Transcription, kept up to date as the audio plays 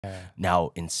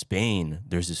Now in Spain,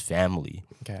 there's this family,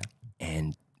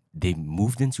 and they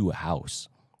moved into a house.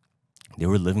 They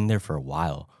were living there for a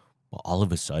while, but all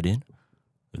of a sudden,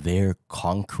 their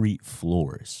concrete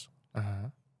floors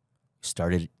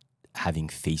started having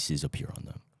faces appear on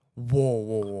them.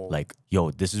 Whoa. Like,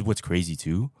 yo, this is what's crazy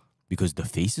too, because the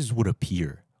faces would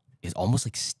appear. It's almost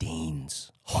like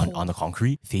stains on the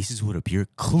concrete. Faces would appear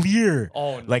clear.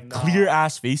 Oh, like clear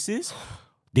ass faces.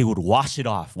 They would wash it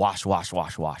off. Wash,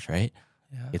 right?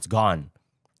 Yeah. It's gone.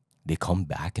 They come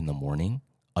back in the morning.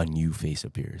 A new face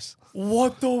appears.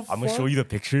 What the fuck? I'm gonna show you the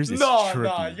pictures. It's trippy.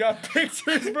 trippy. You got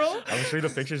pictures, bro? I'm gonna show you the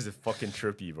pictures. It's fucking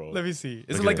trippy, bro. Let me see.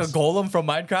 Is Look it like at this. a golem from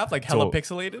Minecraft? Like hella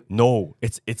pixelated? No,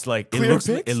 it's like Clear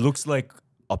it looks like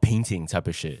a painting type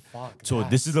of shit. Fuck so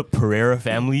that. this is a Pereira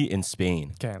family in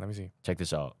Spain. Okay, let me see. Check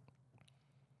this out.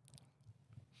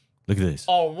 Look at this.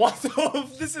 Oh, what the?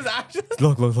 This is actually.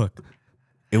 Look.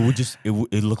 It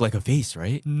would look like a face,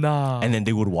 right? Nah. And then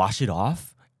they would wash it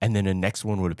off, and then the next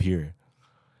one would appear.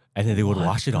 And then they would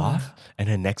wash it off, and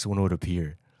the next one would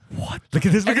appear. What? Look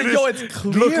at this. Look at this. Yo, it's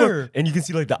clear. Look. And you can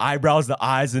see like the eyebrows, the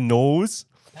eyes, the nose.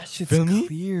 That shit's Feel me?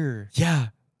 clear. Yeah.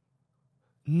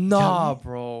 Nah,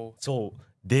 bro. So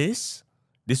this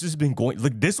has been going.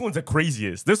 Look, this one's the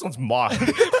craziest. This one's mine.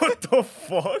 What the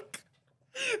fuck?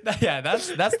 Yeah,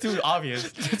 that's too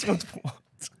obvious. This one's.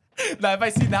 Now, if I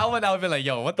see that one, I would be like,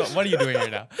 yo, what are you doing here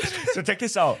now? So check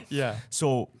this out. Yeah.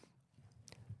 So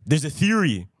there's a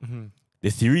theory. The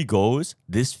theory goes,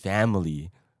 this family,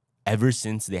 ever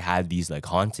since they had these like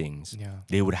hauntings,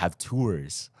 they would have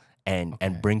tours and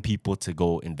bring people to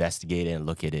go investigate it and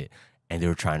look at it. And they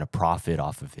were trying to profit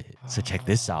off of it. So check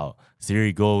this out.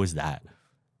 Theory goes that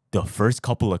the first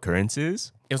couple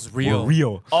occurrences It was real. were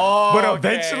real. Oh, but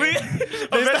okay. eventually,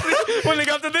 when they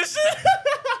got to this shit,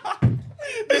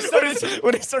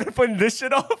 when they started putting this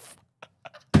shit off,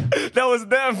 that was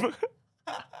them.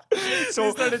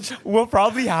 So what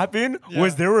probably happened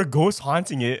was there were ghosts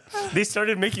haunting it. They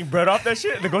started making bread off that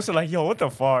shit. The ghosts are like, yo, what the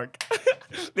fuck?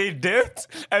 They dipped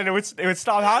and it would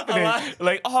stop happening.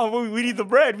 Like, oh, we need the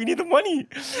bread. We need the money.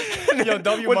 Yo,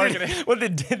 W marketing. What they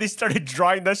did, they started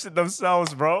drawing that shit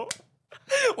themselves, bro.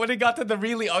 When it got to the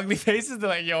really ugly faces, they're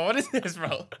like, yo, what is this,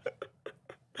 bro?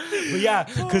 But yeah,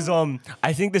 because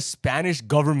I think the Spanish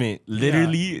government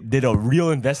literally did a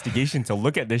real investigation to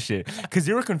look at this shit. Because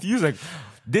they were confused, like,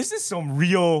 this is some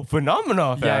real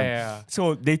phenomena, fam. Yeah.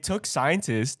 So they took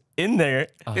scientists in there.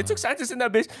 They took scientists in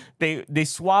that bitch. They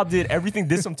swabbed it, everything,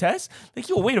 did some tests. Like,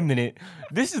 yo, wait a minute.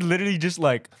 This is literally just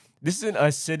like, this is an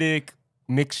acidic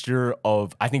mixture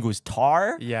of, I think it was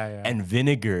tar and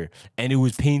vinegar, and it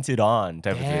was painted on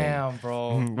type of thing. Damn,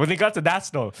 bro. When they got to that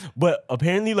stuff. But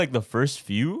apparently like the first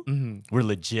few were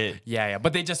legit. Yeah,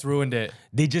 but they just ruined it.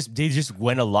 They just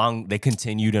went along, they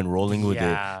continued enrolling with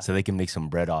it so they can make some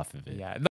bread off of it. Yeah.